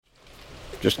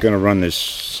Just going to run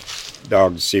this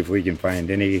dog to see if we can find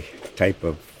any type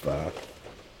of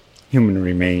human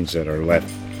remains that are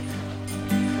left.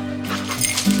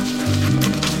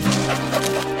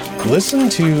 Listen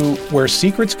to Where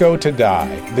Secrets Go to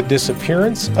Die, The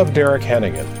Disappearance of Derek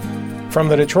Hennigan. From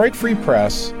the Detroit Free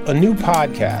Press, a new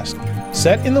podcast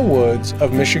set in the woods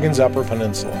of Michigan's Upper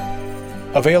Peninsula.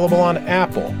 Available on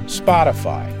Apple,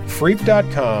 Spotify,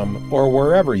 Freep.com, or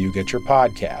wherever you get your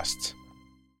podcasts.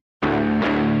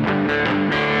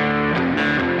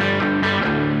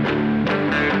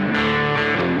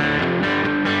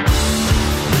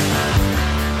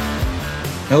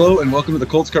 Hello and welcome to the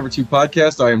Colts Cover-2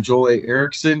 Podcast. I am Joel A.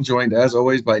 Erickson, joined as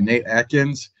always by Nate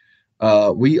Atkins.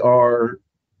 We are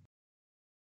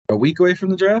a week away from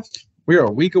the draft.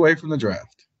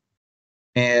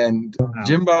 And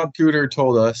Jim Bob Cooter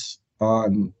told us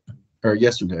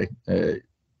yesterday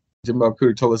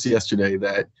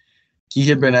that he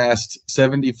had been asked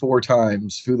 74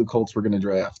 times who the Colts were going to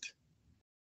draft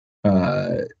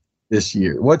this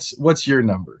year. What's your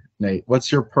number, Nate?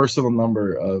 What's your personal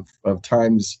number of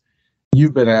times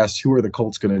you've been asked who are the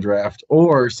Colts going to draft,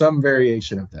 or some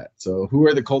variation of that? So who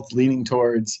are the Colts leaning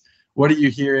towards? What are you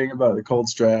hearing about the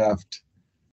Colts draft?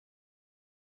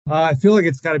 I feel like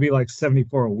it's got to be like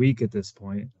 74 a week at this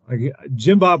point. Like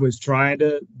Jim Bob was trying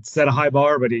to set a high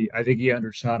bar, but I think he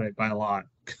undershot it by a lot,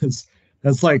 because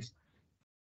that's like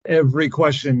every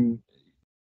question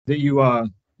that you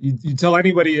tell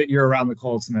anybody that you're around the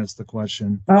Colts, and that's the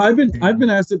question. I've been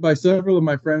asked it by several of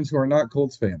my friends who are not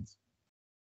Colts fans,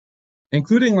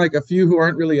 including like a few who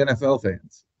aren't really NFL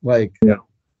fans. Like, yeah.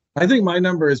 I think my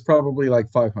number is probably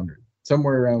like 500,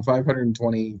 somewhere around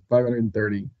 520,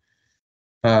 530.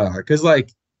 Because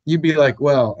like you'd be like,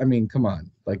 well, I mean, come on,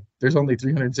 like there's only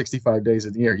 365 days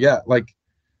in the year. Yeah, like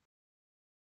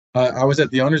I was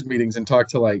at the owners' meetings and talked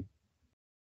to like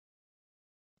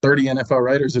 30 NFL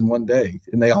writers in one day,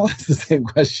 and they all asked the same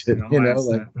question.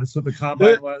 That's what the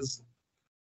combine was.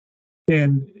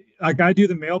 And like I do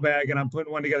the mailbag, and I'm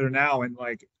putting one together now, and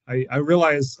like I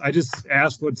realize I just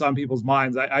ask what's on people's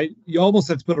minds. You almost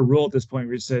have to put a rule at this point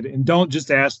where you said, and don't just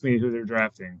ask me who they're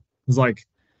drafting.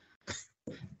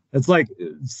 It's like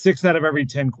 6 out of every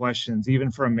 10 questions,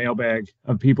 even for a mailbag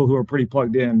of people who are pretty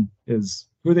plugged in, is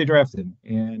who they drafted,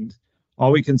 and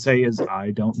all we can say is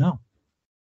I don't know.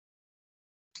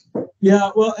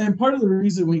 Yeah, well, and part of the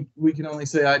reason we can only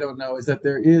say I don't know is that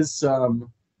there is some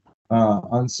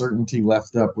uncertainty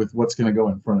left up with what's going to go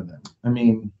in front of them. I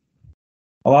mean,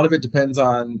 a lot of it depends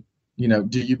on,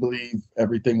 do you believe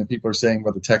everything that people are saying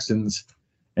about the Texans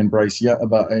and Bryce Young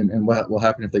and what will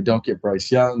happen if they don't get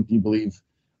Bryce Young? Do you believe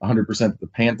 100% that the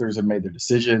Panthers have made their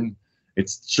decision?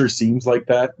 It sure seems like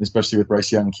that, especially with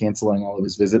Bryce Young canceling all of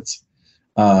his visits.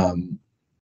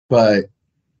 But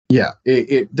yeah,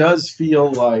 it does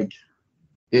feel like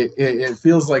it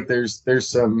feels like there's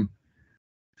a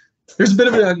bit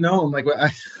of an unknown. Like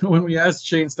when we asked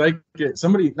Shane Steichen,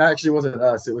 somebody, actually wasn't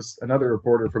us, it was another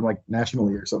reporter from like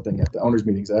Nationally or something at the owners'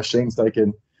 meetings, asked Shane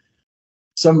Steichen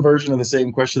some version of the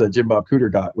same question that Jim Bob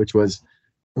Cooter got, which was,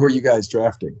 who are you guys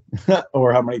drafting?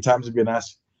 Or how many times have you been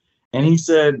asked? And he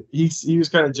said, he was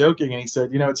kind of joking, and he said,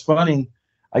 it's funny,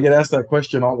 I get asked that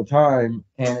question all the time,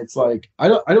 and it's like, I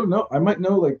don't know. I might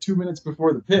know like 2 minutes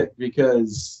before the pick,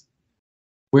 because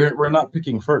we're not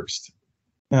picking first.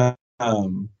 I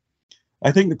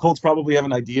think the Colts probably have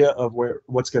an idea of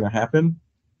what's going to happen.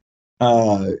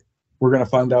 We're going to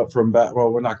find out from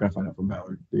we're not going to find out from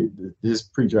Ballard. His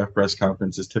pre-draft press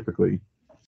conference is typically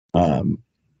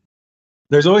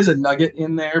there's always a nugget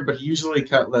in there, but he usually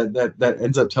that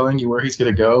ends up telling you where he's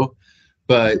going to go.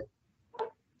 But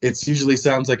it usually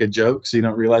sounds like a joke, so you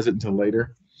don't realize it until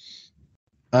later.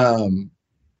 The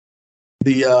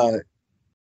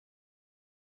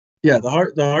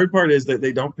hard part is that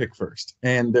they don't pick first,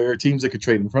 and there are teams that could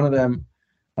trade in front of them.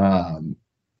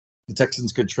 The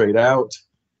Texans could trade out.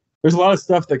 There's a lot of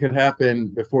stuff that could happen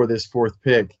before this fourth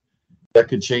pick that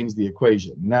could change the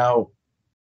equation. Now,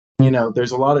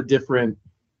 there's a lot of different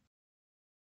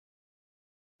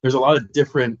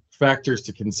factors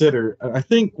to consider. I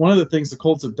think one of the things the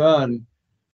Colts have done,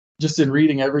 just in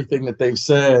reading everything that they've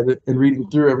said and reading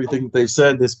through everything that they've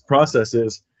said, this process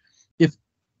is, if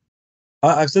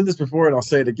I've said this before and I'll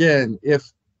say it again,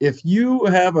 if you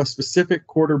have a specific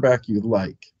quarterback you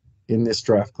like in this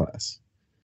draft class,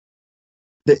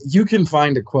 that you can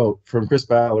find a quote from Chris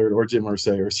Ballard or Jim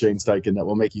Irsay or Shane Steichen that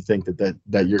will make you think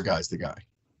that your guy's the guy.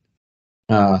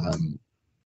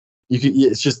 You can.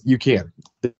 It's just you can.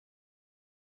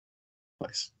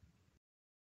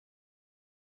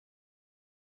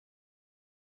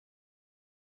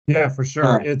 Yeah, for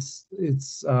sure. It's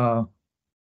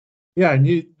Yeah,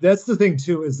 and that's the thing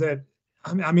too, is that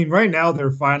I mean, right now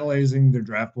they're finalizing their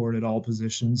draft board at all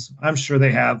positions. I'm sure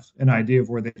they have an idea of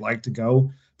where they'd like to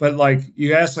go, but like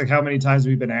you asked, like how many times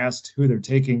we've been asked who they're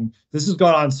taking. This has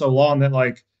gone on so long that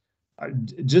like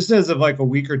just as of like a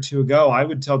week or two ago, I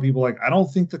would tell people like I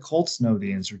don't think the Colts know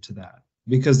the answer to that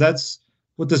because that's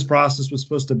what this process was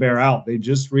supposed to bear out. They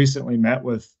just recently met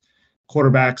with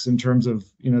quarterbacks in terms of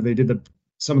they did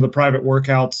some of the private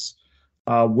workouts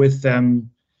with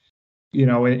them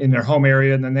in their home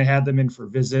area, and then they had them in for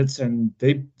visits. And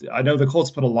I know the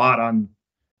Colts put a lot on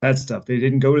that stuff. They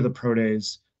didn't go to the pro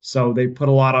days, so they put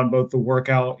a lot on both the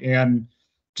workout and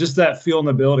just that feel in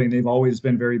the building. They've always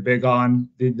been very big on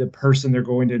the person they're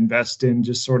going to invest in,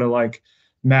 just sort of like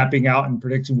mapping out and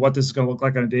predicting what this is going to look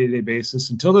like on a day-to-day basis.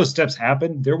 Until those steps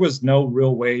happened, there was no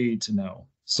real way to know.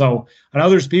 So I know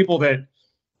there's people that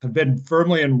have been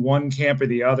firmly in one camp or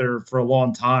the other for a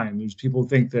long time. There's people who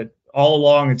think that all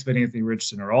along it's been Anthony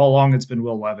Richardson, or all along it's been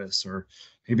Will Levis, or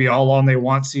maybe all along they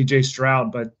want CJ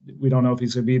Stroud, but we don't know if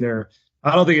he's going to be there.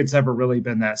 I don't think it's ever really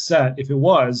been that set. If it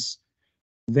was,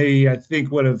 they, I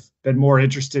think, would have been more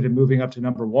interested in moving up to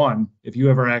number one if you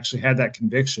ever actually had that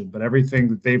conviction. But everything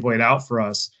that they've laid out for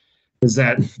us is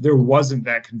that there wasn't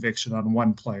that conviction on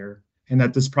one player and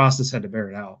that this process had to bear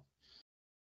it out.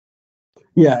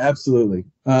 Yeah, absolutely.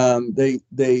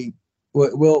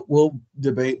 We'll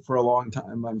debate for a long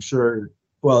time, I'm sure.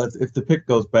 Well, if the pick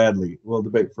goes badly, we'll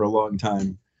debate for a long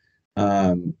time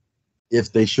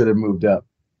if they should have moved up.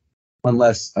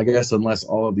 Unless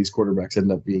all of these quarterbacks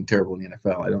end up being terrible in the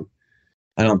NFL.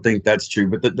 I don't think that's true.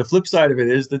 But the flip side of it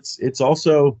is that it's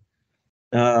also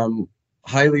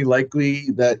highly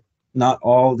likely that not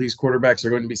all of these quarterbacks are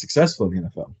going to be successful in the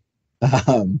NFL.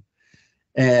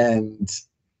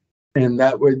 And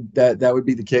that would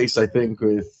be the case, I think,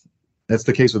 that's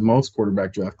the case with most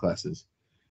quarterback draft classes.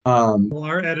 Well,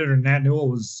 our editor, Nat Newell,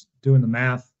 was doing the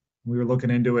math. We were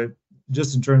looking into it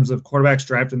just in terms of quarterbacks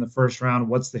drafted in the first round.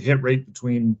 What's the hit rate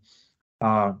between,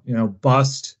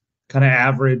 bust, kind of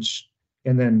average,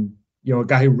 and then, a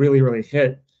guy who really, really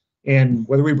hit. And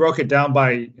whether we broke it down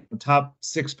by top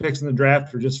 6 picks in the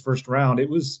draft or just first round, it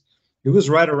was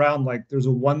right around like there's a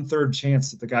 1/3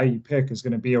 chance that the guy you pick is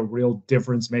going to be a real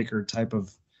difference maker type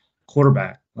of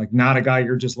quarterback, like not a guy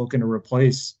you're just looking to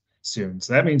replace soon.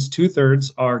 So that means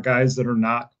 2/3 are guys that are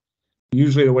not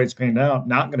usually the way it's panned out,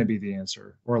 not going to be the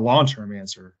answer or a long-term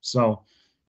answer. So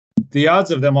the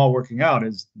odds of them all working out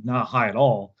is not high at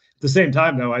all. At the same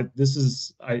time, though,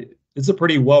 it's a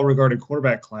pretty well-regarded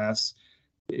quarterback class.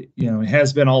 It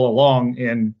has been all along,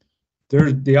 and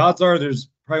the odds are there's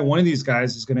probably one of these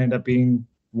guys is going to end up being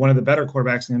one of the better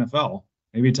quarterbacks in the NFL,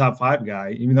 maybe a top 5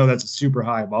 guy, even though that's a super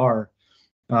high bar.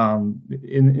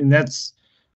 And that's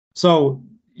so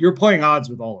you're playing odds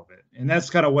with all of it. And that's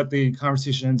kind of what the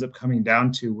conversation ends up coming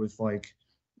down to with, like,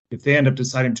 if they end up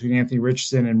deciding between Anthony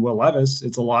Richardson and Will Levis,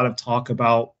 it's a lot of talk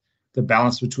about the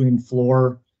balance between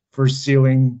floor versus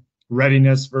ceiling,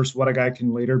 readiness versus what a guy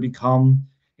can later become,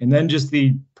 and then just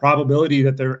the probability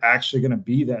that they're actually going to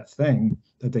be that thing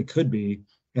that they could be,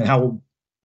 and how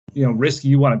risky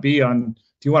you want to be on.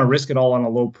 Do you want to risk it all on a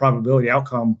low probability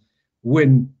outcome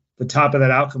when the top of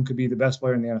that outcome could be the best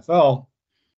player in the NFL?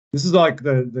 This is like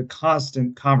the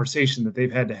constant conversation that they've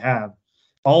had to have.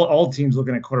 All teams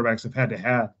looking at quarterbacks have had to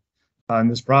have in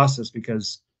this process,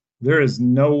 because there is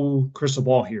no crystal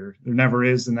ball here. There never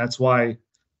is, and that's why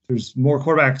there's more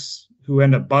quarterbacks who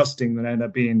end up busting than end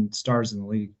up being stars in the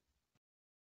league.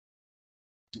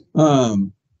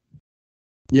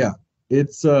 Yeah,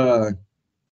 it's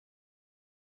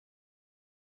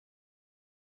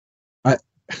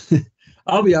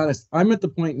I'll be honest. I'm at the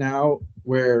point now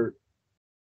where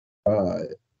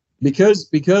because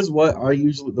the way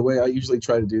I usually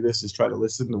try to do this is try to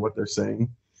listen to what they're saying.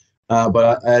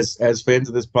 But as fans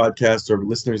of this podcast or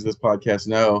listeners of this podcast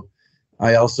know,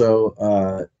 I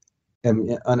also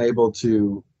am unable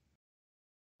to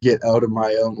get out of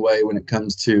my own way when it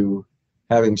comes to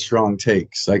having strong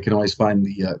takes. I can always find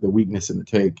the weakness in the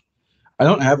take. I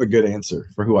don't have a good answer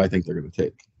for who I think they're going to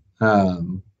take.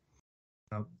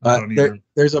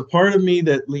 There's a part of me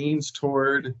that leans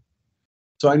toward.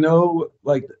 So I know,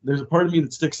 like, there's a part of me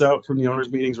that sticks out from the owners'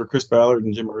 meetings where Chris Ballard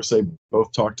and Jim Irsay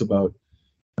both talked about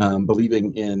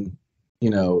believing in,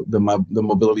 the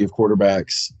mobility of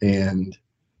quarterbacks, and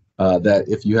that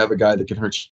if you have a guy that can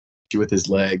hurt you with his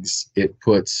legs, it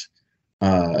puts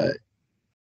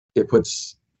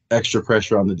extra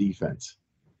pressure on the defense.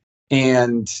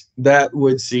 And that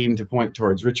would seem to point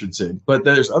towards Richardson. But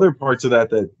there's other parts of that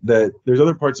there's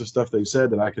other parts of stuff they've said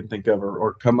that I can think of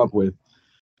or come up with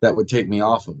that would take me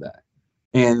off of that.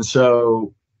 And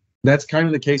so that's kind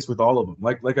of the case with all of them.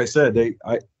 Like I said, they've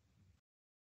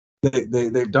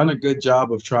done a good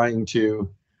job of trying to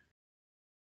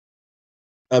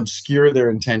obscure their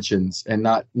intentions and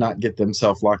not get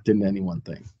themselves locked into any one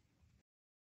thing.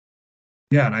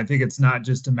 Yeah, and I think it's not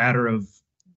just a matter of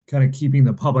kind of keeping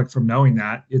the public from knowing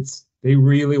that. They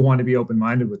really want to be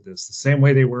open-minded with this, the same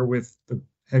way they were with the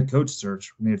head coach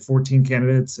search when they had 14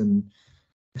 candidates and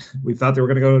we thought they were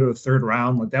going to go to a third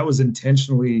round. Like, that was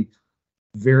intentionally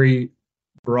very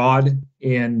broad.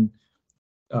 And,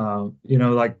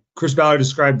 like Chris Ballard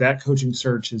described that coaching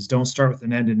search as don't start with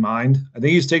an end in mind. I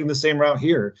think he's taking the same route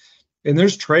here. And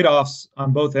there's trade-offs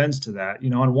on both ends to that.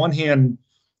 On one hand,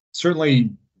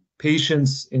 certainly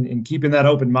patience and keeping that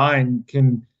open mind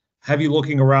can have you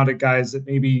looking around at guys that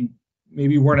maybe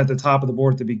weren't at the top of the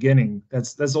board at the beginning.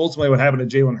 That's ultimately what happened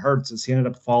to Jalen Hurts, is he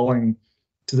ended up falling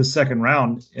to the second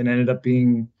round and ended up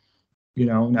being,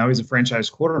 now he's a franchise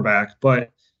quarterback. But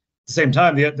at the same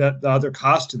time, the other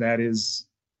cost to that is,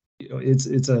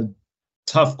 it's a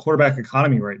tough quarterback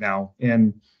economy right now.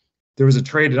 And there was a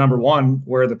trade at number 1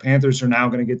 where the Panthers are now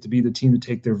going to get to be the team to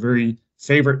take their very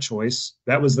favorite choice.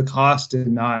 That was the cost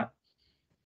in not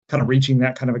kind of reaching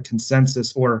that kind of a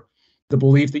consensus, or the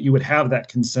belief that you would have that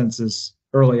consensus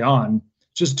early on.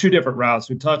 Just two different routes.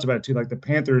 We talked about it too. Like, the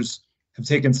Panthers have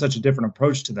taken such a different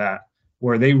approach to that,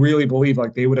 where they really believe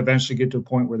like they would eventually get to a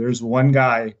point where there's one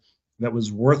guy that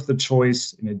was worth the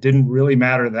choice, and it didn't really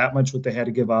matter that much what they had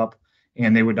to give up,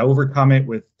 and they would overcome it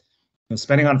with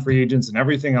spending on free agents and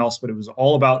everything else. But it was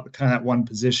all about kind of that one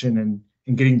position and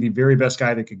getting the very best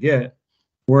guy they could get.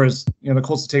 Whereas, the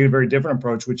Colts have taken a very different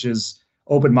approach, which is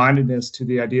open-mindedness to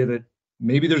the idea that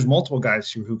maybe there's multiple guys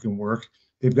here who can work.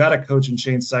 They've got a coach in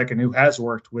Shane Steichen who has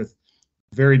worked with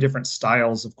very different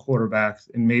styles of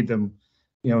quarterbacks and made them,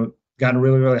 gotten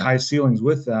really, really high ceilings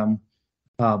with them.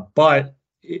 But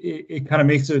it kind of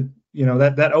makes it,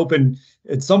 that open,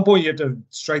 at some point you have to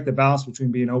strike the balance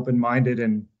between being open-minded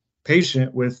and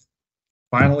patient with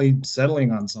finally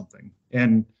settling on something.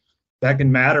 And that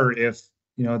can matter if,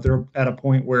 they're at a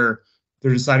point where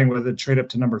they're deciding whether to trade up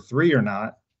to number 3 or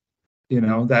not,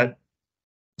 that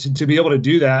to be able to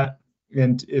do that.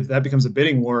 And if that becomes a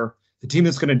bidding war, the team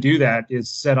that's going to do that is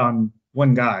set on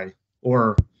one guy,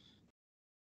 or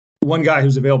one guy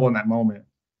who's available in that moment.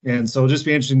 And so it'll just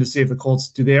be interesting to see if the Colts,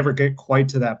 do they ever get quite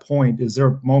to that point? Is there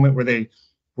a moment where it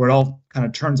all kind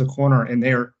of turns a corner and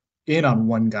they're in on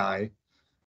one guy?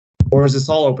 Or is this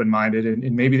all open-minded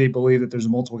and maybe they believe that there's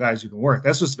multiple guys who can work?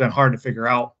 That's just been hard to figure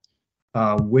out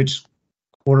which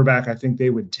quarterback I think they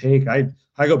would take. I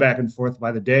go back and forth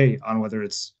by the day on whether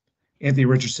it's Anthony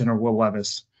Richardson or Will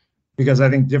Levis, because I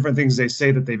think different things they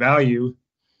say that they value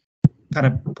kind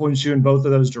of points you in both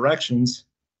of those directions,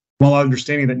 while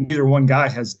understanding that neither one guy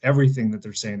has everything that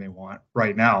they're saying they want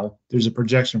right now. There's a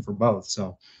projection for both.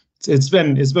 So it's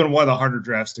been one of the harder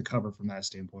drafts to cover from that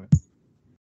standpoint.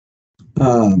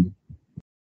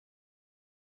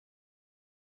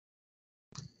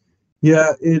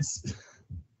 Yeah,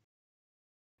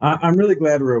 I'm really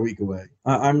glad we're a week away.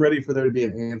 I'm ready for there to be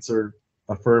an answer,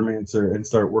 a firm answer, and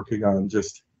start working on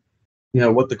just,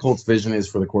 what the Colts' vision is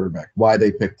for the quarterback, why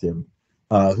they picked him,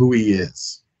 who he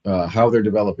is, how they're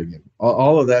developing him,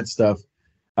 all of that stuff.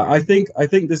 I think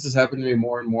this has happened to me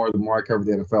more and more the more I cover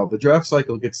the NFL. The draft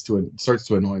cycle starts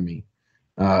to annoy me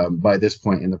by this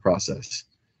point in the process.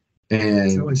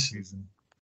 And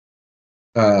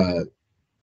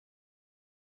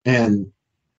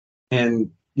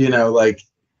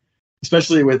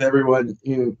especially with everyone,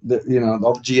 all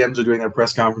the GMs are doing their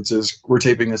press conferences. We're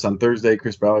taping this on Thursday.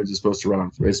 Chris Ballard is supposed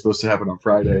to happen on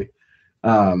Friday.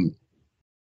 And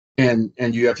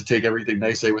you have to take everything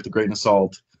they say with a grain of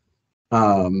salt,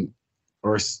 or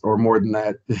more than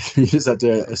that. You just have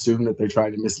to assume that they're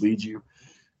trying to mislead you.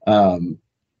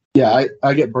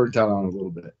 I get burnt out on it a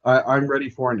little bit. I'm ready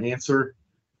for an answer,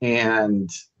 and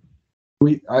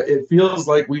it feels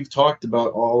like we've talked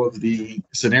about all of the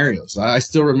scenarios. I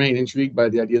still remain intrigued by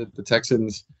the idea that the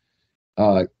Texans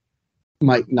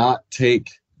might not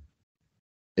take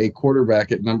a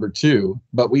quarterback at number 2,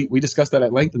 but we discussed that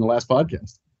at length in the last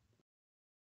podcast.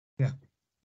 Yeah,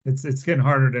 it's getting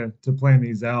harder to plan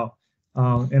these out.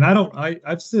 And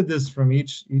I've said this from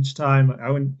each time. I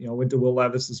went to Will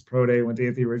Levis's pro day, went to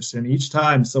Anthony Richardson. Each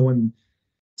time someone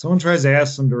tries to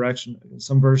ask some direction,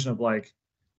 some version of like,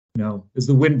 is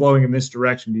the wind blowing in this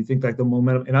direction? Do you think like the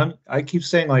momentum? And I keep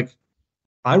saying like,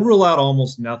 I rule out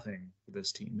almost nothing for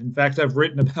this team. In fact, I've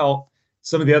written about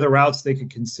some of the other routes they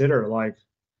could consider. Like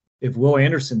if Will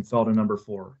Anderson fell to number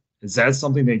 4, is that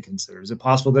something they'd consider? Is it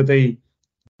possible that they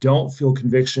don't feel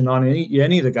conviction on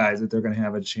any of the guys that they're going to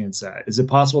have a chance at? Is it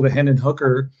possible that Hendon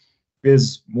Hooker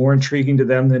is more intriguing to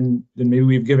them than maybe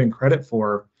we've given credit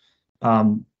for.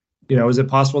 Is it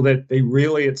possible that they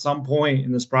really at some point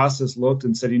in this process looked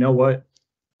and said, you know what,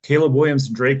 Caleb Williams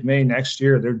and Drake May next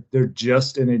year, they're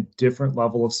just in a different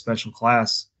level of special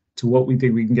class to what we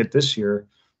think we can get this year.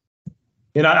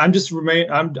 And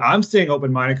I'm staying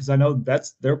open-minded because I know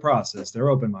that's their process. They're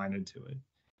open-minded to it.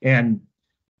 And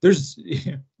there's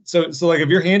so like if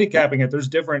you're handicapping it, there's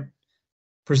different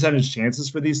percentage chances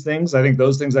for these things. I think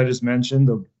those things I just mentioned,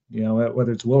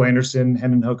 whether it's Will Anderson,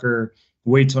 Hendon Hooker,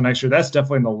 wait till next year, that's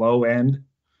definitely in the low end.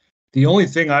 The only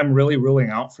thing I'm really ruling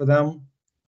out for them,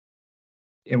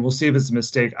 and we'll see if it's a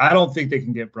mistake, I don't think they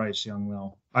can get Bryce Young,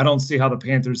 though. I don't see how the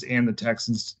Panthers and the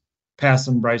Texans pass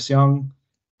on Bryce Young.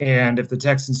 And if the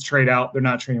Texans trade out, they're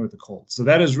not trading with the Colts. So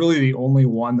that is really the only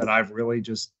one that I've really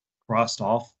just crossed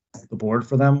off the board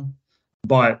for them.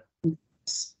 But,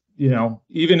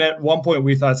 even at one point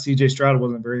we thought C.J. Stroud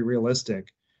wasn't very realistic.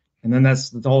 And then that's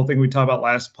the whole thing we talked about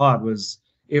last pod was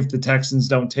if the Texans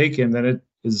don't take him, then it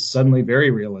is suddenly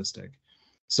very realistic.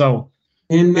 So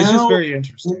it's just very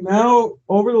interesting. And now,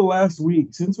 over the last week,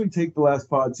 since we take the last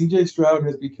pod, C.J. Stroud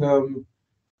has become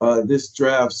this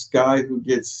draft's guy who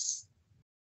gets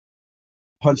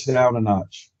punched down a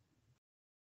notch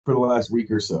for the last week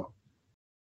or so.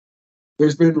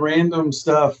 There's been random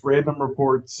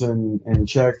reports and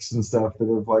checks and stuff that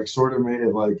have like sort of made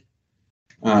it like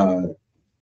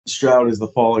Stroud is the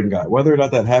fallen guy. Whether or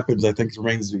not that happens, I think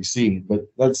remains to be seen. But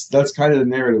that's kind of the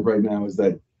narrative right now is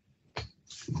that,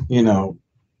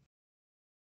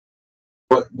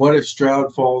 what if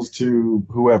Stroud falls to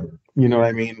whoever? You know what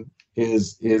I mean?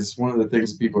 Is one of the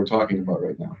things people are talking about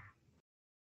right now.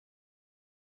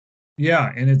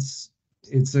 Yeah, and it's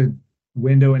a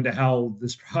window into how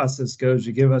this process goes.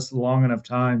 You give us long enough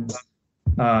time,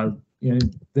 the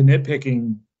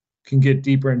nitpicking can get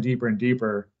deeper and deeper and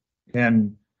deeper.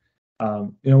 And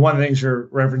one of the things you're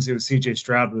referencing with C.J.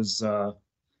 Stroud was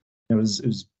it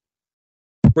was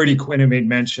Brady Quinn who made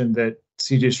mention that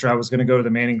C.J. Stroud was going to go to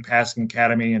the Manning Passing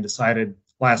Academy and decided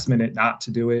last minute not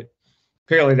to do it.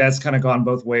 Apparently, that's kind of gone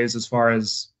both ways as far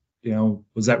as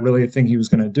was that really a thing he was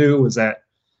going to do?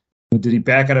 Did he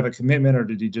back out of a commitment or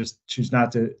did he just choose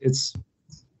not to? It's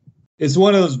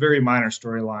one of those very minor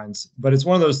storylines, but it's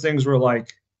one of those things where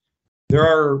like there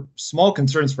are small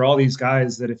concerns for all these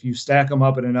guys that if you stack them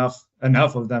up and enough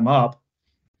of them up,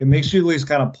 it makes you at least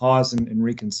kind of pause and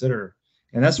reconsider.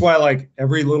 And that's why like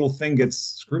every little thing gets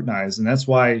scrutinized. And that's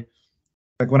why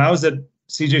like when I was at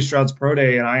CJ Stroud's pro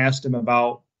day and I asked him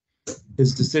about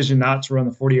his decision not to run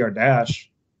the 40-yard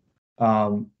dash,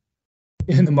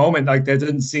 in the moment, like that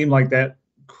didn't seem like that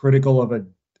critical of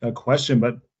a question.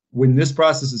 But when this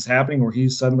process is happening where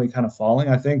he's suddenly kind of falling,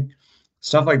 I think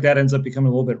stuff like that ends up becoming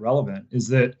a little bit relevant. Is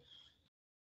that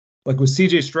like with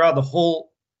CJ Stroud, the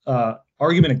whole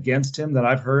argument against him that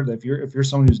I've heard, that if you're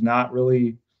someone who's not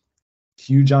really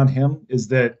huge on him, is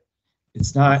that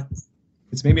it's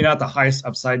maybe not the highest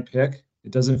upside pick.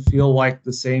 It doesn't feel like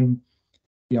the same,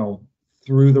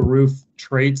 through the roof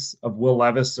traits of Will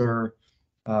Levis or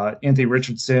Anthony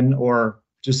Richardson, or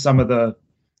just some of the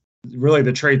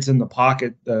traits in the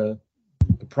pocket, the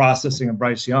processing of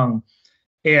Bryce Young.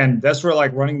 And that's where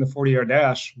like running the 40-yard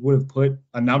dash would have put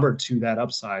a number to that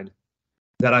upside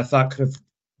that I thought could have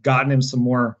gotten him some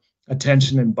more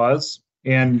attention and buzz.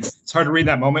 And it's hard to read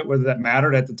that moment whether that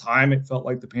mattered at the time. It felt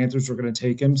like the Panthers were going to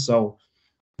take him. So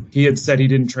he had said he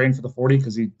didn't train for the 40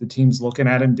 because the team's looking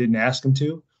at him, didn't ask him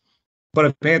to. But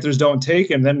if Panthers don't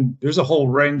take him, then there's a whole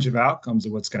range of outcomes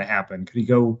of what's going to happen. Could he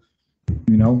go,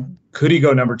 could he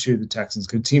go number 2 to the Texans?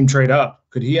 Could team trade up?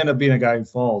 Could he end up being a guy who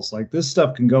falls? Like this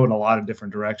stuff can go in a lot of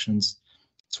different directions.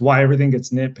 It's why everything gets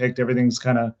nitpicked. Everything's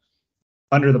kind of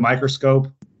under the microscope.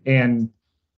 And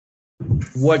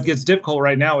what gets difficult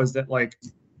right now is that like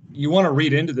you want to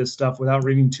read into this stuff without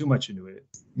reading too much into it.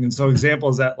 And so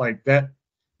examples that like that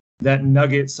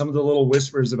nugget, some of the little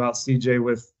whispers about CJ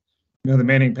with the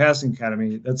Manning Passing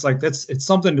Academy, it's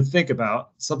something to think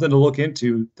about, something to look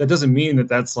into. That doesn't mean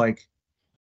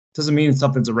doesn't mean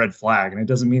something's a red flag, and it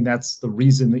doesn't mean that's the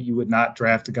reason that you would not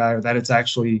draft a guy or that it's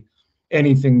actually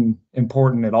anything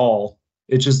important at all.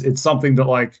 It's something that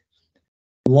like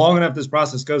long enough this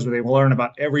process goes where they will learn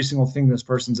about every single thing this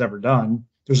person's ever done.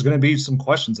 There's going to be some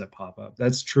questions that pop up.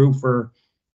 That's true for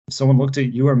if someone looked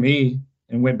at you or me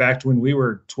and went back to when we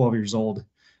were 12 years old,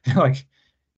 like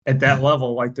at that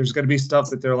level, like there's going to be stuff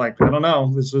that they're like, I don't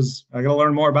know, I got to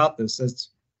learn more about this.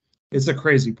 It's a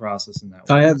crazy process in that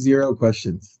way. I have 0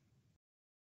 questions.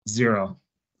 0.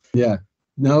 Yeah.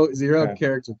 No, 0 Okay.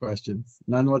 character questions.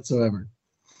 None whatsoever.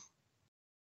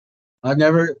 I've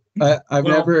never,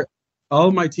 all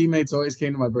of my teammates always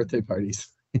came to my birthday parties.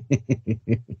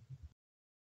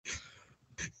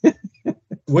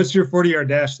 What's your 40-yard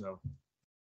dash, though?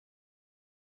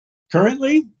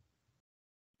 Currently?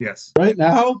 Yes. Right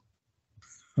now?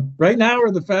 Right now,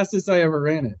 or the fastest I ever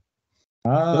ran it?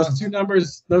 Uh, Those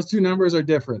two numbers are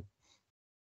different.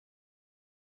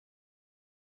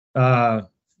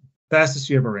 Fastest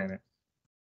you ever ran it?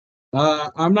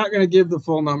 I'm not going to give the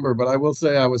full number, but I will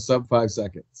say I was sub 5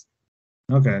 seconds.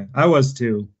 Okay, I was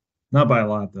too. Not by a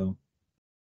lot, though.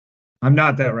 I'm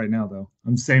not that right now, though.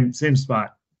 I'm same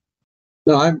spot.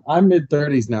 No, I'm mid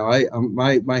 30s now.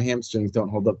 My hamstrings don't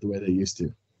hold up the way they used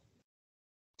to.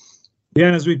 Yeah,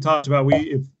 and as we've talked about,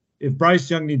 if Bryce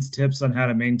Young needs tips on how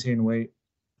to maintain weight,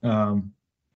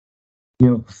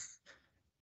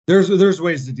 there's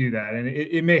ways to do that, and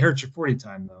it may hurt your 40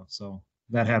 time though. So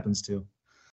that happens too.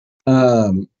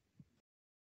 Yeah,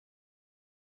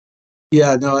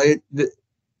 no,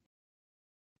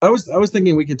 I was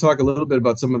thinking we could talk a little bit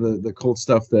about some of the Colts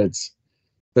stuff that's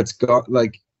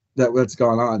gone that's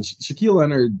gone on. Shaquille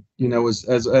Leonard, was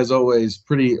as always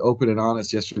pretty open and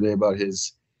honest yesterday about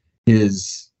his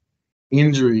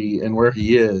injury and where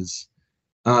he is.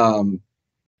 And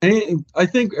I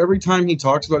think every time he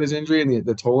talks about his injury and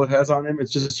the toll it has on him,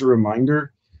 it's just a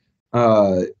reminder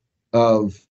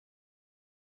of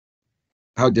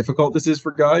how difficult this is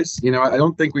for guys. I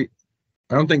don't think we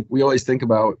always think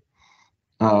about.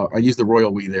 I use the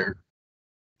royal we there,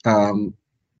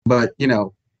 but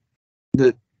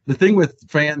the thing with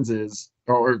fans is,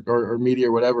 or media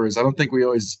or whatever, is I don't think we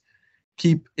always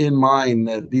keep in mind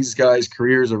that these guys'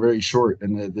 careers are very short,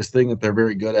 and that this thing that they're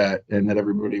very good at and that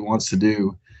everybody wants to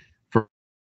do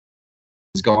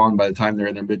is gone by the time they're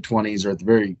in their mid-20s, or at the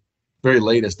very, very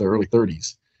latest, their early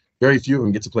 30s. Very few of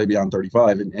them get to play beyond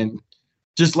 35. And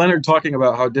just Leonard talking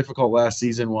about how difficult last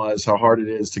season was, how hard it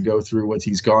is to go through what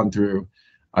he's gone through,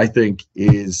 I think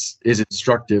is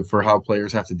instructive for how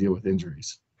players have to deal with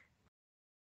injuries.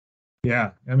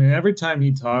 Yeah, I mean, every time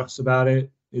he talks about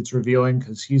it, it's revealing,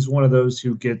 because he's one of those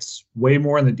who gets way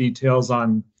more in the details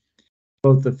on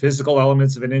both the physical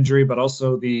elements of an injury, but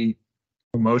also the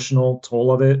emotional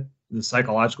toll of it, the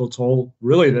psychological toll,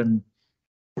 really, than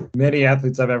many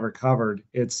athletes I've ever covered.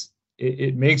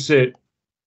 It makes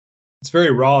it's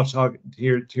very raw to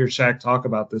hear Shaq talk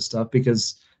about this stuff,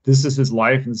 because this is his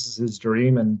life and this is his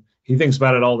dream, and he thinks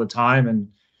about it all the time. And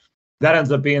that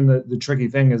ends up being the tricky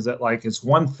thing, is that, like, it's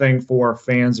one thing for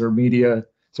fans or media.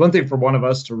 It's one thing for one of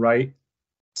us to write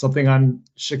something on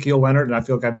Shaquille Leonard, and I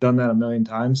feel like I've done that a million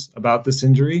times about this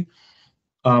injury.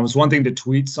 It's one thing to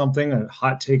tweet something, a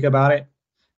hot take about it.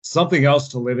 Something else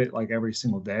to live it like every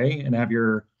single day and have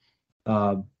your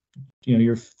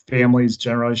family's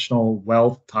generational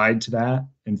wealth tied to that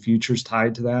and futures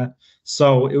tied to that.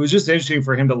 So it was just interesting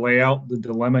for him to lay out the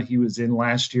dilemma he was in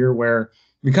last year, where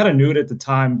we kind of knew it at the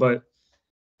time, but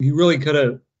he really could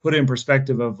have put it in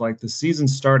perspective of, like, the season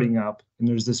starting up, and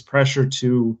there's this pressure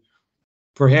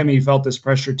for him, he felt this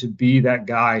pressure to be that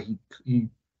guy. He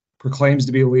proclaims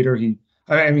to be a leader. He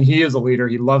is a leader.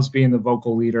 He loves being the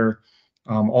vocal leader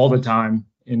all the time,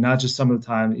 and not just some of the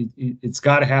time. It's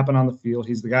got to happen on the field.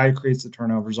 He's the guy who creates the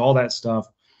turnovers, all that stuff.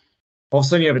 All of a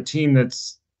sudden you have a team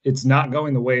it's not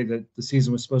going the way that the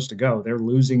season was supposed to go. They're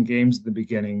losing games at the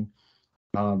beginning.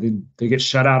 They get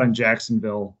shut out in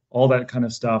Jacksonville, all that kind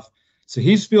of stuff. So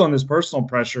he's feeling this personal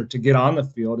pressure to get on the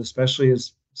field, especially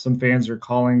as some fans are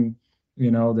calling,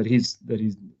 that he's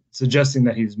suggesting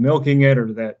that he's milking it,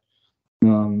 or that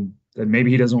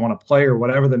maybe he doesn't want to play, or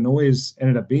whatever the noise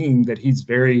ended up being that he's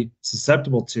very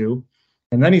susceptible to.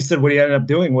 And then he said what he ended up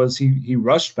doing was he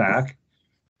rushed back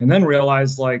and then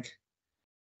realized, like,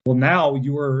 well, now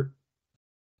you were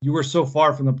so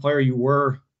far from the player you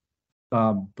were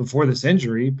before this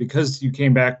injury, because you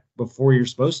came back before you're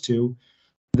supposed to,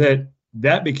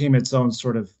 that became its own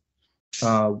sort of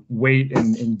weight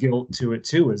and guilt to it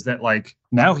too, is that, like,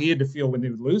 now he had to feel when they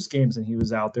would lose games and he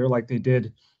was out there, like they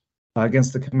did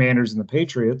against the Commanders and the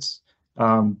Patriots.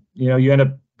 You end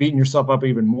up beating yourself up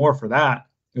even more for that,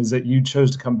 is that you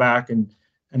chose to come back and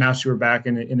announce you were back,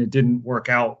 and it didn't work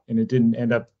out, and it didn't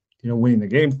end up winning the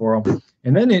game for him.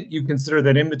 And then you consider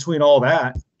that in between all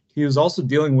that, he was also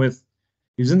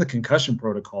he was in the concussion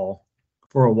protocol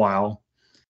for a while.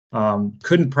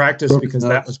 Couldn't practice because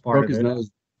that was part of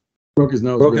it. Broke his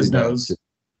nose.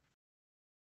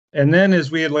 And then,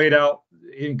 as we had laid out,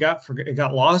 it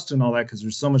got lost in all that because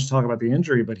there's so much talk about the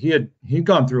injury. But he'd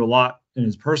gone through a lot in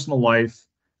his personal life,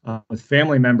 with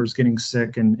family members getting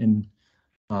sick and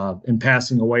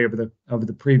passing away over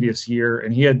the previous year.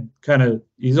 And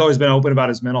he's always been open about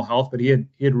his mental health, but he had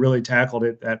really tackled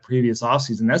it that previous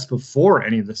offseason. That's before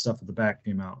any of the stuff at the back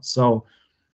came out. So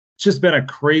just been a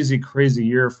crazy, crazy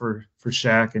year for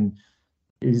Shaq. And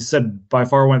he said by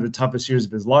far one of the toughest years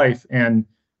of his life. And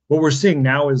what we're seeing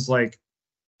now is like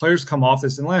players come off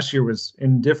this, and last year was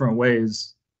in different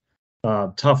ways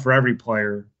tough for every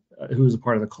player who was a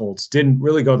part of the Colts. Didn't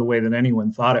really go the way that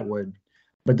anyone thought it would.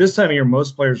 But this time of year,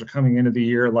 most players are coming into the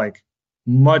year like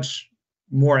much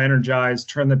more energized,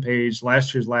 turn the page.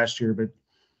 Last year, but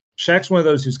Shaq's one of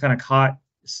those who's kind of caught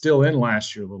still in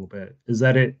last year a little bit. Is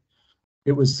that it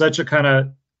was such a kind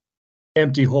of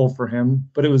empty hole for him,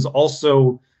 but it was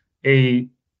also he's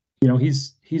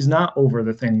not over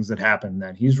the things that happened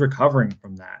then. He's recovering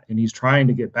from that, and he's trying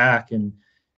to get back, and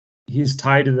he's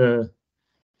tied to the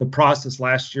process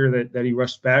last year that he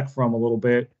rushed back from a little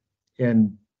bit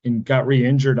and got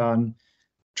re-injured on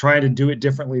trying to do it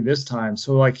differently this time.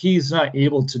 So like he's not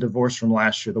able to divorce from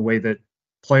last year the way that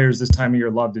players this time of year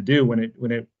love to do when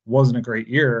it wasn't a great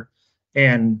year.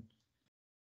 And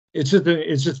it's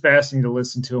just fascinating to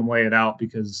listen to him lay it out,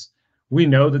 because we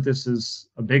know that this is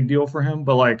a big deal for him,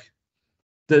 but like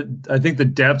I think the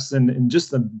depths and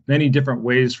just the many different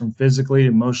ways, from physically,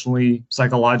 emotionally,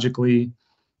 psychologically,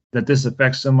 that this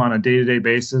affects him on a day-to-day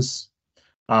basis.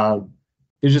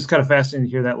 It's just kind of fascinating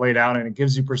to hear that laid out, and it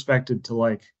gives you perspective to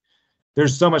like,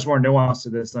 there's so much more nuance to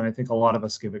this than I think a lot of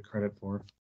us give it credit for.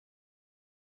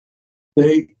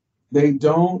 They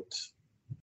don't.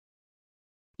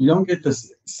 You don't get the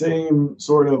same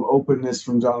sort of openness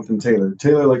from Jonathan Taylor.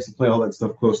 Taylor likes to play all that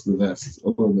stuff close to the vest a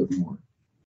little bit more.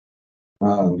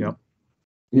 Yep.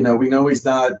 We know he's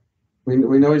not. We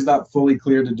know he's not fully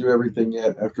cleared to do everything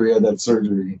yet after he had that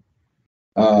surgery.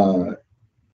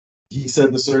 He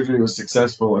said the surgery was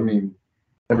successful. I mean,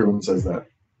 everyone says that.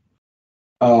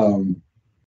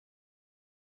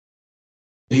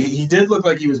 He did look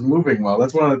like he was moving well.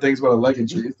 That's one of the things about a leg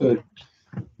injury, that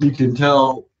you can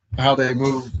tell how they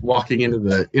move walking into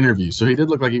the interview. So he did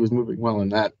look like he was moving well in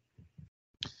that.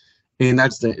 And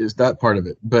is that part of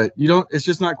it. But it's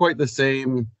just not quite the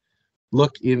same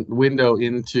window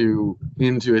into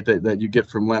it that you get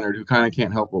from Leonard, who kind of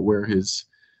can't help but wear his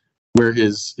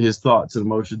thoughts and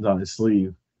emotions on his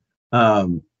sleeve. I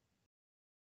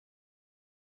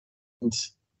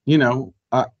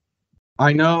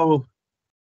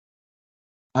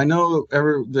know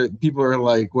that people are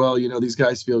like, well, these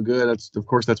guys feel good. Of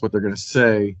course that's what they're going to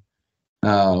say.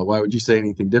 Why would you say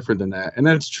anything different than that? And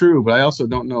that's true, but I also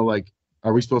don't know, like,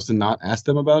 are we supposed to not ask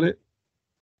them about it,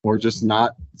 or just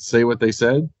not say what they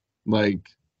said? Like,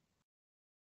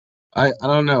 I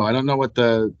don't know. I don't know what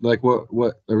are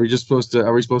we supposed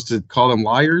to call them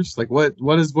liars? Like, what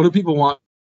do people want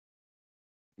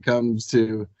when it comes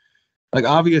to, like,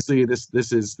 obviously this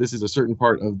is a certain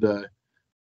part of the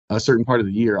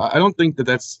year. I don't think that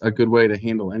that's a good way to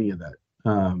handle any of that.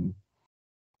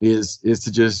 Is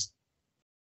to just,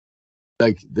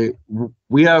 like,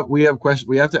 we have questions.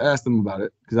 We have to ask them about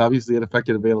it, because obviously it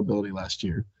affected availability last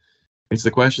year. It's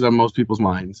the question on most people's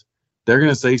minds. They're going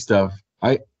to say stuff.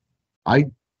 I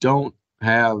don't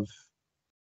have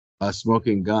a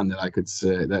smoking gun that I could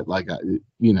say that, like,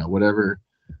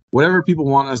 whatever people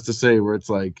want us to say, where it's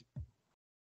like,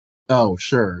 oh,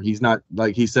 sure, he's not,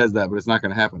 like, he says that, but it's not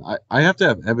going to happen. I have to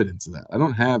have evidence of that. I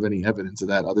don't have any evidence of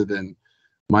that other than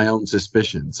my own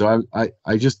suspicion. So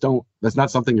I just don't. That's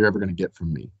not something you're ever going to get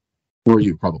from me, or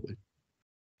you probably.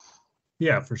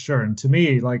 Yeah, for sure. And to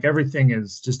me, like, everything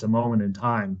is just a moment in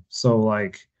time. So,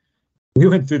 like, we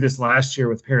went through this last year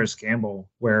with Paris Campbell,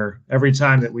 where every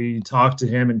time that we talk to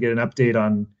him and get an update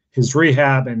on his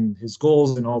rehab and his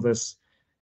goals and all this,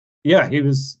 yeah, it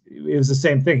was the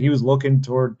same thing. He was looking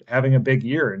toward having a big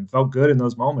year and felt good in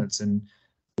those moments. And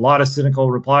a lot of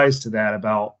cynical replies to that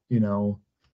about,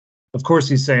 of course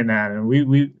he's saying that. And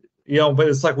we but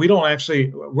it's like,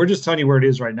 we're just telling you where it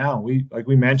is right now. Like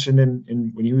we mentioned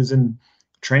in when he was in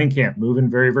training camp, moving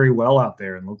very, very well out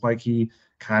there, and looked like he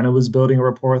kind of was building a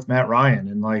rapport with Matt Ryan.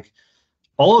 And like,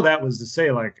 all of that was to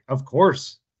say, like, of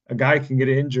course a guy can get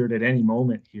injured at any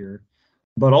moment here,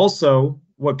 but also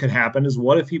what could happen is,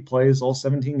 what if he plays all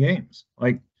 17 games?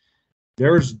 Like,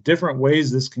 there's different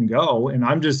ways this can go. And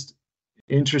I'm just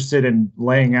interested in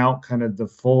laying out kind of the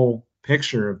full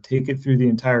picture of take it through the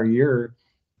entire year.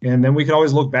 And then we could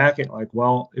always look back at, like,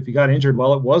 well, if he got injured,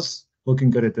 well, it was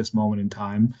looking good at this moment in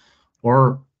time.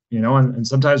 Or, and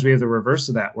sometimes we have the reverse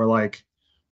of that, where, like,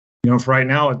 for right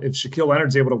now, if Shaquille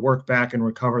Leonard's able to work back and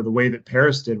recover the way that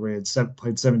Paris did, where he had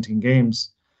played 17 games,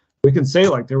 we can say,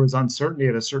 like, there was uncertainty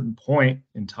at a certain point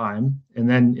in time, and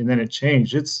then it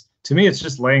changed. To me, it's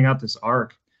just laying out this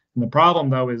arc. And the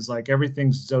problem, though, is, like,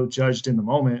 everything's so judged in the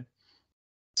moment,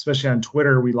 especially on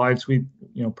Twitter. We live tweet,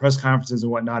 press conferences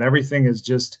and whatnot. Everything is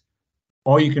just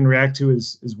all you can react to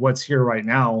is what's here right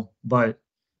now. But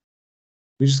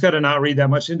we just got to not read that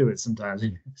much into it sometimes.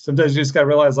 Sometimes you just got to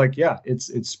realize, like, yeah,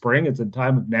 it's spring. It's a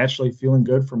time of naturally feeling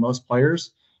good for most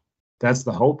players. That's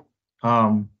the hope.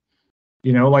 Like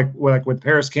with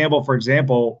Paris Campbell, for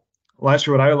example, last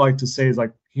year, what I would like to say is,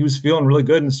 like, he was feeling really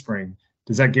good in the spring.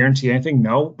 Does that guarantee anything?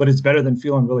 No, but it's better than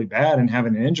feeling really bad and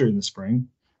having an injury in the spring.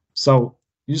 So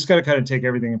you just got to kind of take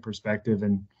everything in perspective.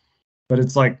 But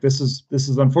it's like, this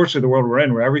is unfortunately the world we're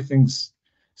in, where everything's,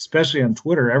 especially on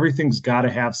Twitter, everything's got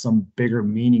to have some bigger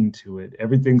meaning to it.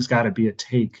 Everything's got to be a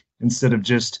take instead of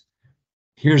just,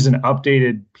 here's an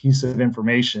updated piece of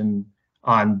information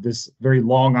on this very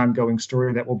long ongoing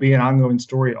story that will be an ongoing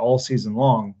story all season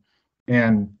long.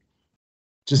 And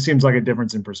just seems like a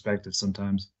difference in perspective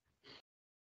sometimes.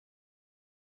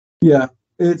 Yeah,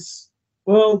 there's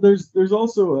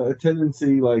also a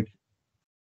tendency, like,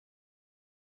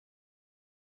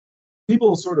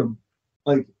 people sort of,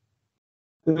 like,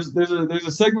 there's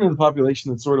a segment of the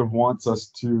population that sort of wants us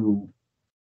to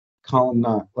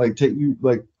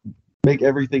make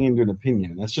everything into an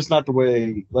opinion. That's just not the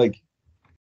way,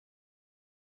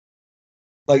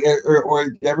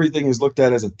 or everything is looked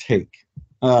at as a take.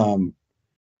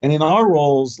 And in our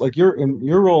roles, like in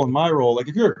your role and my role, like,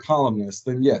 if you're a columnist,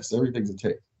 then yes, everything's a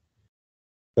take.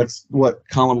 That's what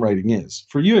column writing is.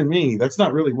 For you and me, that's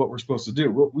not really what we're supposed to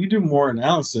do. We do more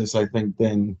analysis, I think,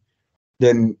 than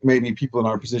maybe people in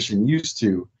our position used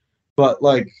to. But,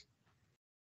 like,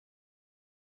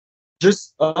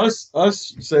 just us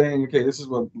saying, okay, this is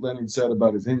what Leonard said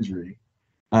about his injury,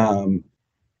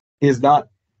 is not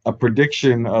a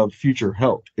prediction of future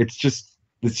health. It's just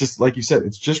like you said,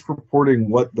 it's just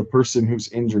reporting what the person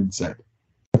who's injured said.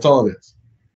 That's all it is.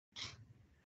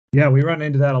 Yeah, we run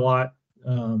into that a lot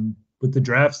with the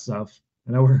draft stuff.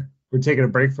 I know we're taking a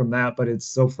break from that, but it's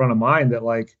so front of mind that,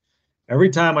 like,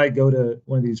 every time I go to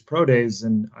one of these pro days,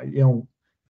 and you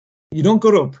don't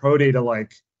go to a pro day to,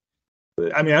 like,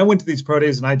 I mean, I went to these pro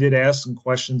days and I did ask some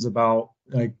questions about,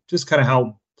 like, just kind of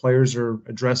how players are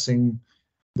addressing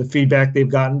the feedback they've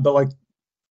gotten, but, like,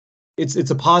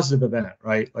 it's a positive event,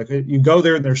 right? Like, you go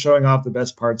there and they're showing off the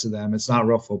best parts of them. It's not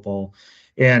real football.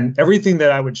 And everything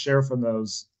that I would share from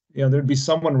those, there'd be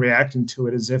someone reacting to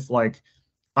it as if, like,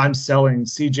 I'm selling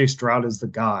CJ Stroud as the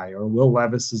guy or Will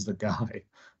Levis is the guy.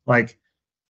 Like,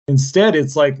 instead,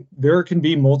 it's like there can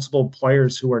be multiple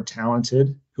players who are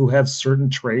talented, who have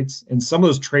certain traits, and some of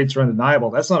those traits are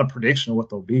undeniable. That's not a prediction of what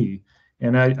they'll be.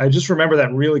 And I just remember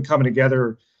that really coming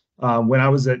together when I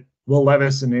was at Will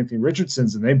Levis and Anthony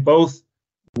Richardson's, and they both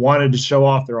wanted to show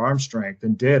off their arm strength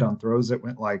and did on throws that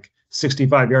went like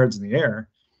 65 yards in the air.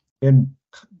 And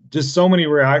just so many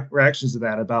reactions to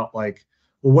that about, like,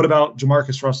 well, what about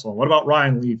Jamarcus Russell? What about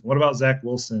Ryan Leaf? What about Zach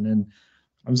Wilson? And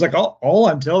I was like, all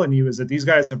I'm telling you is that these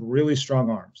guys have really strong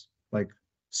arms, like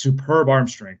superb arm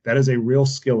strength. That is a real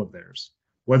skill of theirs.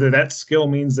 Whether that skill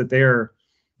means that they're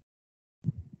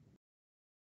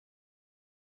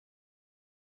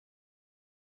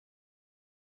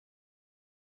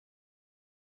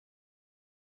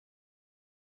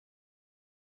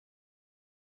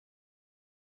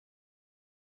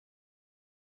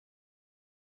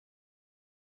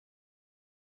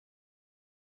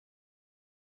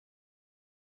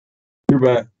You're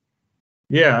back.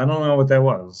 Yeah, I don't know what that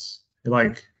was. It,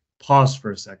 like, paused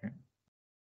for a second.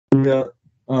 Yeah.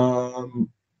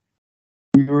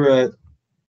 We were at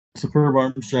superb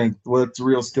arm strength. What's a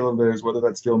real skill of theirs? Whether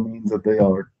that skill means that they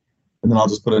are. And then I'll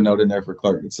just put a note in there for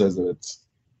Clark that says that it's.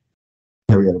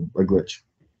 Yeah, we got a glitch.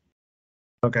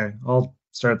 Okay, I'll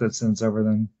start that sentence over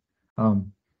then.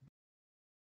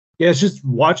 Yeah, it's just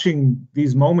watching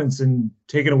these moments and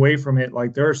taking away from it.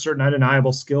 Like, there are certain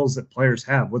undeniable skills that players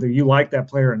have, whether you like that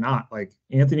player or not. Like,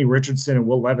 Anthony Richardson and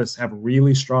Will Levis have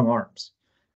really strong arms.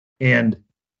 And,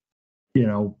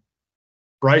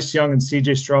 Bryce Young and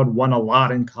CJ Stroud won a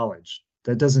lot in college.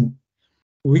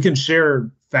 We can share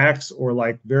facts or,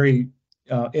 like, very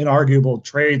inarguable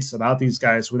traits about these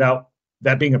guys without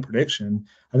that being a prediction.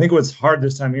 I think what's hard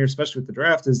this time of year, especially with the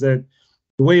draft, is that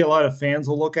the way a lot of fans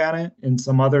will look at it, and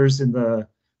some others who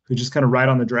just kind of ride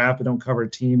on the draft but don't cover a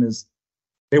team, is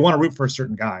they want to root for a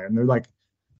certain guy, and they're like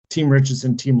Team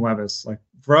Richardson, Team Levis. Like,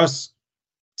 for us,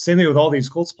 same thing with all these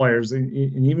Colts players, and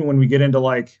even when we get into,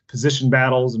 like, position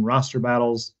battles and roster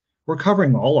battles, we're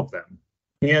covering all of them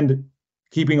and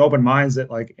keeping open minds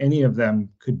that, like, any of them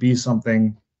could be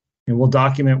something, and we'll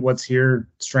document what's here,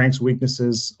 strengths,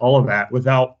 weaknesses, all of that,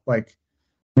 without, like,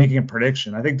 making a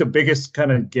prediction. I think the biggest kind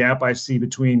of gap I see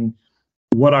between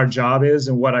what our job is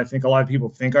and what I think a lot of people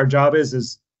think our job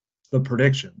is the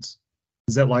predictions.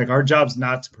 Is that, like, our job's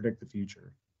not to predict the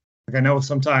future. Like, I know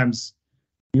sometimes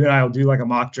you and I will do like a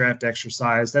mock draft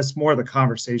exercise. That's more the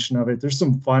conversation of it. There's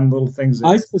some fun little things that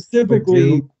I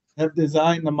specifically have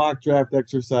designed the mock draft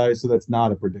exercise so that's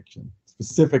not a prediction.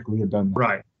 Specifically have done that.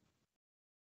 Right.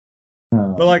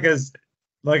 But like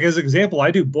as example,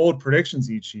 I do bold predictions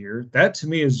each year. That to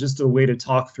me is just a way to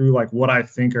talk through like what I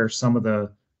think are some of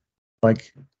the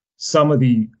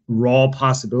raw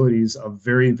possibilities of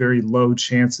very, very low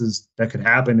chances that could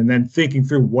happen, and then thinking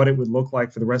through what it would look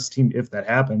like for the rest of the team if that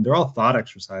happened. They're all thought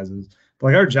exercises. But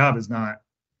like our job is not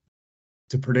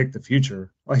to predict the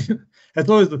future. Like that's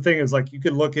always the thing, is like you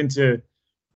could look into,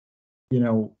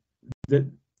 that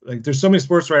like there's so many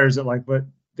sports writers that like, but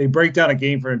they break down a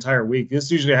game for an entire week. This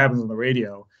usually happens on the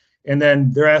radio. And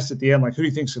then they're asked at the end, like, who do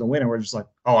you think's going to win? And we're just like,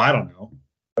 oh, I don't know.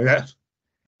 Like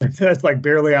that's like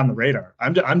barely on the radar.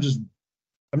 I'm just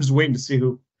waiting to see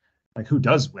who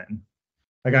does win.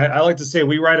 Like I like to say,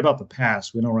 we write about the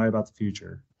past. We don't write about the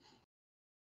future.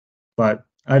 But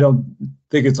I don't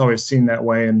think it's always seen that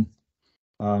way. And,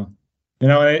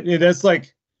 that's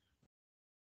like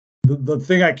the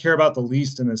thing I care about the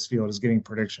least in this field is getting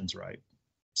predictions right.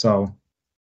 So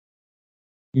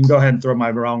you can go ahead and throw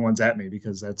my wrong ones at me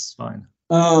because that's fine.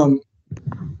 Well,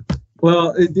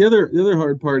 the other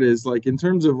hard part is like in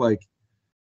terms of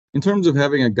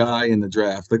having a guy in the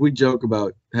draft. Like we joke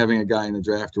about having a guy in the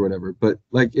draft or whatever, but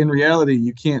like in reality,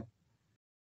 you can't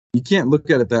look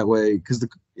at it that way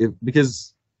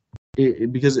because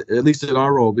at least in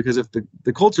our role, because if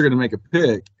the Colts are going to make a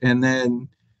pick and then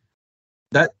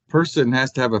that person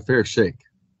has to have a fair shake.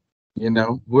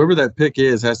 Whoever that pick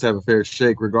is has to have a fair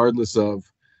shake, regardless of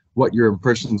what your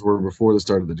impressions were before the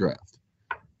start of the draft.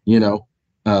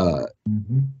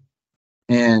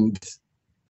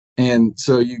 And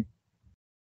so you,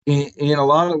 in a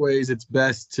lot of ways, it's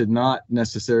best to not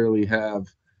necessarily have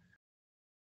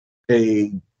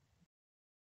a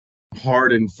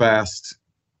hard and fast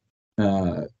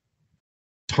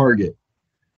target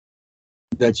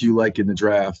that you like in the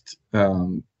draft,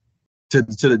 to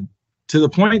the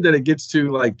point that it gets to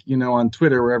like, on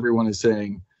Twitter where everyone is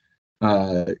saying,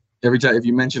 every time if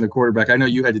you mention a quarterback, I know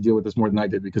you had to deal with this more than I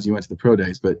did because you went to the pro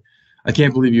days, but I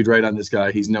can't believe you'd write on this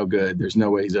guy. He's no good. There's no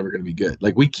way he's ever going to be good.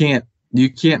 Like you can't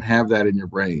have that in your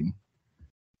brain.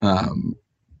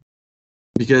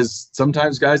 Because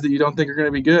sometimes guys that you don't think are going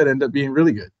to be good end up being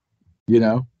really good,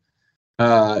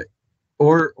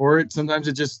 sometimes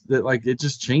it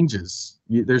just changes.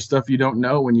 There's stuff you don't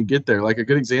know when you get there. Like a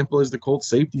good example is the Colts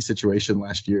safety situation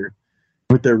last year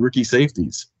with their rookie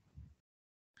safeties.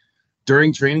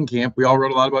 During training camp, we all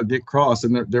wrote a lot about Nick Cross,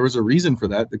 and there was a reason for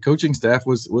that. The coaching staff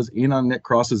was in on Nick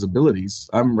Cross's abilities.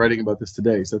 I'm writing about this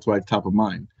today, so that's why it's top of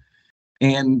mind.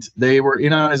 And they were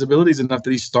in on his abilities enough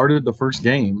that he started the first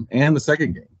game and the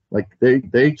second game. Like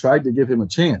they tried to give him a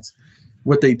chance.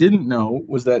 What they didn't know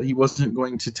was that he wasn't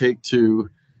going to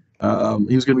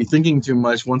he was going to be thinking too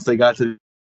much once they got to the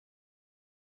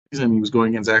season. He was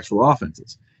going against actual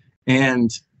offenses.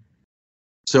 And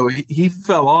so he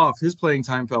fell off. His playing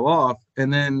time fell off.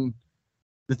 And then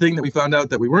the thing that we found out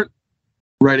that we weren't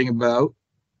writing about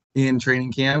in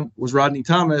training camp was Rodney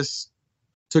Thomas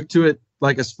took to it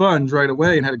like a sponge right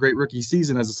away and had a great rookie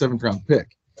season as a 7th-round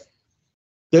pick.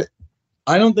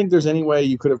 I don't think there's any way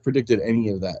you could have predicted any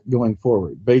of that going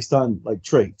forward based on like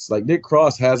traits. Like Nick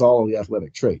Cross has all of the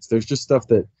athletic traits. There's just stuff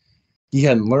that he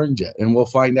hadn't learned yet. And we'll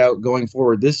find out going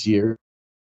forward this year.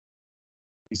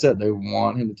 He said they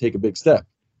want him to take a big step.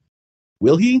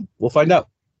 Will he? We'll find out.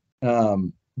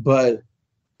 But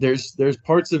there's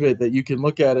parts of it that you can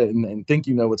look at it and think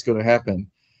what's going to happen.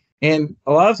 And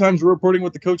a lot of times we're reporting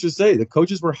what the coaches say. The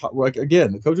coaches were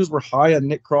the coaches were high on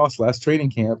Nick Cross last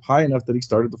training camp, high enough that he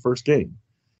started the first game.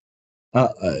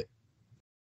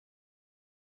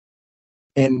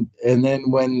 And then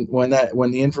when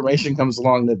the information comes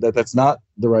along that's not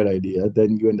the right idea,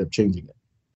 then you end up changing it.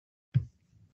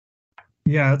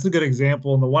 Yeah, that's a good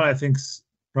example. And the one I think's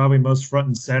probably most front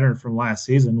and center from last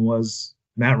season was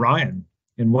Matt Ryan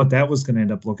and what that was going to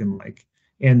end up looking like.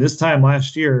 And this time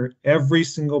last year, every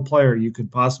single player you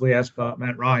could possibly ask about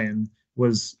Matt Ryan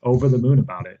was over the moon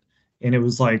about it. And it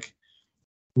was like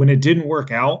when it didn't work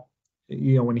out,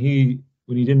 when he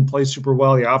didn't play super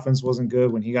well, the offense wasn't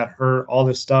good, when he got hurt, all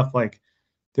this stuff, like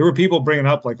there were people bringing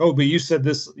up like, oh, but you said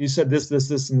this in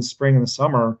the spring and the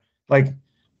summer. Like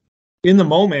in the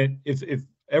moment, if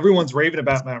everyone's raving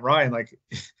about Matt Ryan, like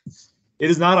it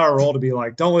is not our role to be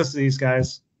like, don't listen to these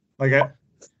guys. Like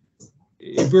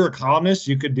if we were columnists,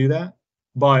 you could do that,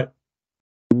 but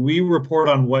we report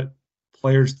on what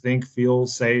players think, feel,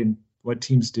 say, and what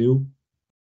teams do.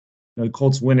 The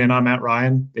Colts went in on Matt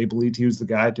Ryan. They believed he was the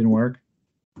guy. It didn't work.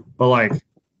 But like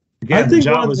Again, the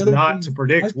job was not to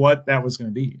predict what that was going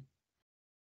to be.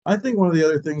 I think one of the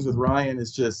other things with Ryan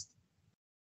is just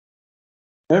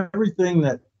everything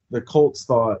that the Colts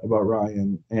thought about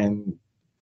Ryan and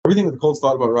everything that the Colts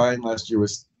thought about Ryan last year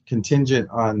was contingent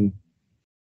on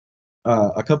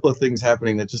a couple of things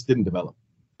happening that just didn't develop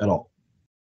at all.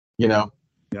 You know?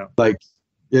 Yeah. Like,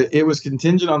 it was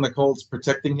contingent on the Colts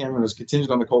protecting him, and it was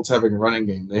contingent on the Colts having a running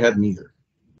game. They had neither.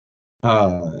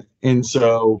 And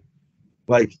so,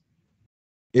 like,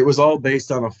 it was all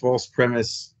based on a false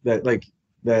premise that, like,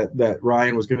 that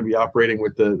Ryan was going to be operating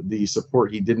with the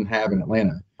support he didn't have in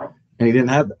Atlanta, and he didn't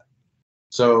have that.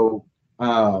 So,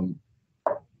 all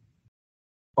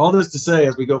this to say,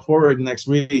 as we go forward next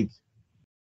week,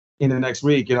 and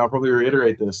I'll probably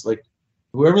reiterate this, like,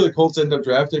 whoever the Colts end up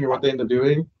drafting or what they end up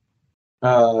doing,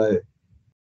 I'm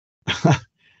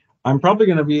probably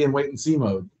going to be in wait and see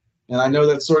mode. And I know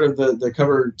that's sort of the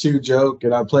cover 2 joke,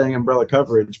 and I'm playing umbrella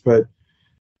coverage, but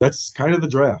that's kind of the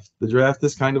draft. The draft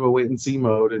is kind of a wait and see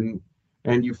mode,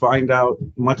 and you find out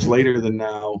much later than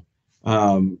now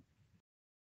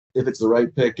if it's the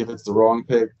right pick, if it's the wrong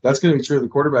pick. That's going to be true of the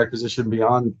quarterback position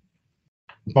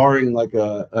barring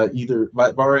either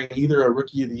a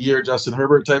rookie of the year Justin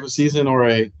Herbert type of season or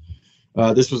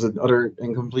this was an utter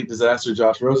and complete disaster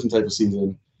Josh Rosen type of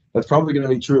season. That's probably going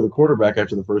to be true of the quarterback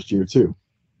after the first year too.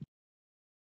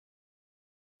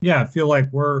 Yeah, I feel like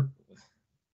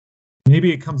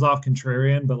maybe it comes off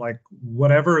contrarian, but like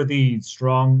whatever the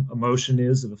strong emotion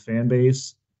is of a fan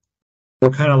base, we're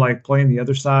kind of like playing the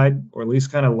other side, or at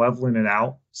least kind of leveling it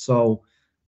out. So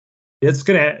it's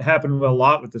going to happen a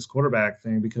lot with this quarterback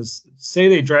thing, because say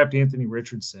they draft Anthony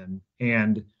Richardson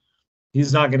and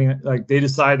he's not getting, like, they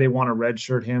decide they want to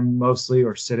redshirt him mostly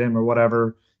or sit him or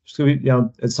whatever. There's going to be,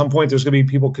 at some point there's going to be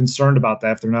people concerned about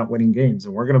that if they're not winning games,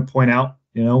 and we're going to point out,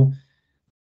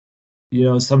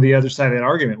 some of the other side of that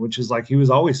argument, which is like he was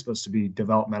always supposed to be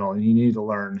developmental and he needed to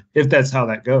learn, if that's how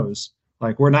that goes.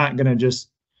 Like, we're not going to just,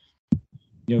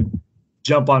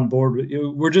 jump on board.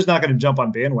 We're just not going to jump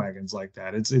on bandwagons like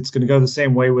that. It's going to go the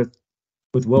same way with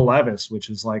Will Levis, which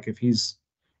is like if he's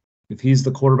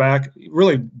the quarterback,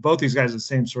 really both these guys are the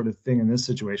same sort of thing in this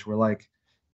situation. Where like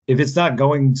if it's not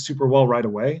going super well right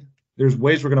away, there's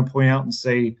ways we're going to point out and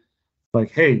say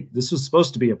like, hey, this was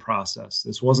supposed to be a process.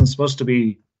 This wasn't supposed to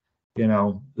be,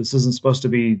 this isn't supposed to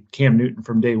be Cam Newton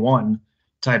from day one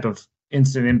type of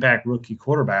instant impact rookie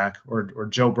quarterback or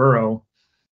Joe Burrow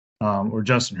or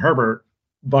Justin Herbert.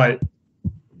 But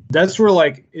that's where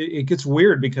like it gets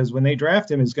weird, because when they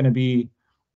draft him, it's going to be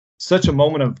such a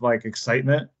moment of like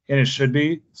excitement, and it should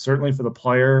be, certainly for the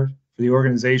player, for the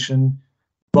organization.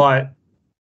 But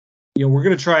we're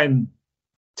going to try and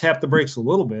tap the brakes a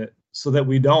little bit so that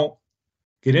we don't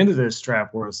get into this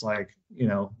trap where it's like,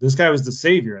 this guy was the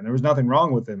savior and there was nothing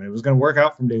wrong with him and it was going to work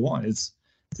out from day one.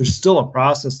 There's still a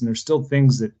process, and there's still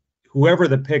things that whoever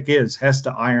the pick is has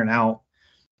to iron out.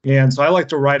 And so I like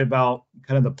to write about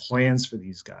kind of the plans for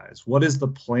these guys. What is the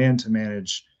plan to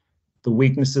manage the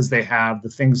weaknesses they have, the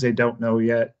things they don't know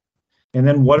yet? And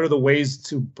then what are the ways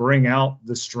to bring out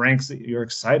the strengths that you're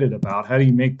excited about? How do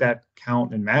you make that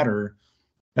count and matter?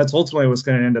 That's ultimately what's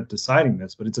going to end up deciding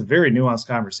this, but it's a very nuanced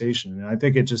conversation. And I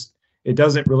think it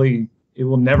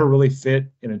will never really fit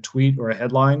in a tweet or a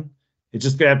headline. It's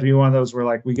just going to have to be one of those where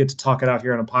like we get to talk it out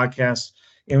here on a podcast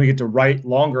and we get to write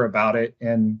longer about it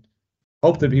and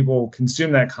hope that people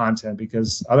consume that content,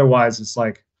 because otherwise it's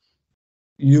like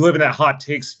you live in that hot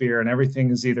take sphere and everything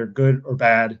is either good or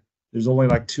bad. There's only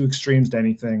like two extremes to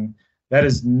anything. That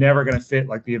is never going to fit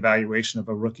like the evaluation of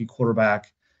a rookie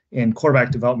quarterback and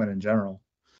quarterback development in general.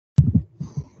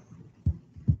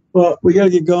 Well, we got to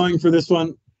get going for this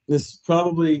one. This is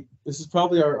probably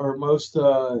our most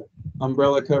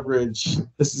umbrella coverage.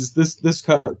 This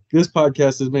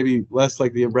podcast is maybe less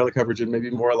like the umbrella coverage and maybe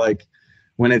more like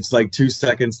when it's like 2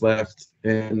 seconds left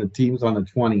and the team's on the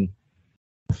 20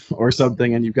 or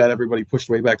something, and you've got everybody pushed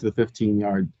way back to the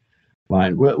 15-yard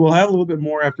line. We'll have a little bit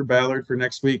more after Ballard for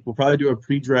next week. We'll probably do a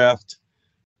pre-draft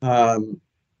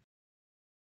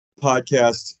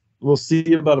podcast. We'll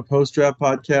see about a post-draft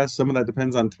podcast. Some of that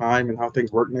depends on time and how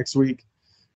things work next week.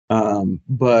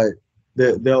 But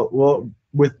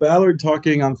with Ballard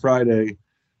talking on Friday,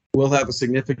 we'll have a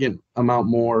significant amount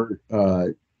more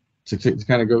to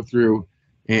kind of go through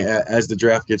as the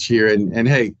draft gets here. And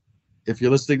hey, if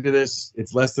you're listening to this,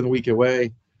 it's less than a week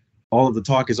away. All of the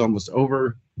talk is almost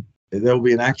over. There will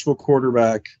be an actual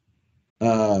quarterback.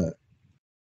 Well,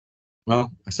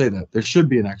 I say that there should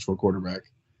be an actual quarterback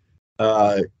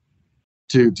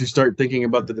to start thinking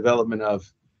about the development of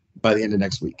by the end of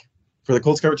next week. For the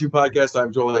Colts Cover-2 Podcast,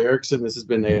 I'm Joel Erickson. This has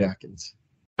been Nate Atkins.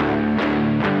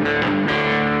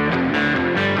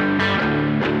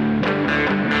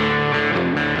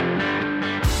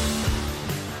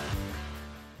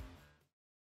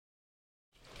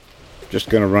 Just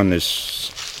going to run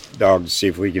this dog to see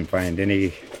if we can find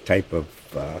any type of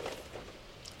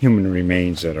human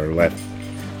remains that are left.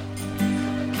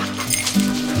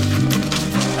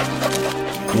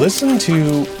 Listen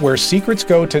to Where Secrets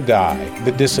Go to Die,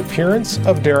 The Disappearance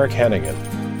of Derek Hennigan.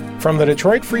 From the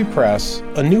Detroit Free Press,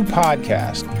 a new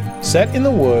podcast set in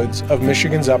the woods of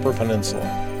Michigan's Upper Peninsula.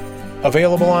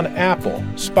 Available on Apple,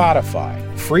 Spotify,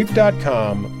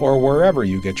 Freep.com, or wherever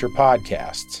you get your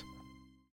podcasts.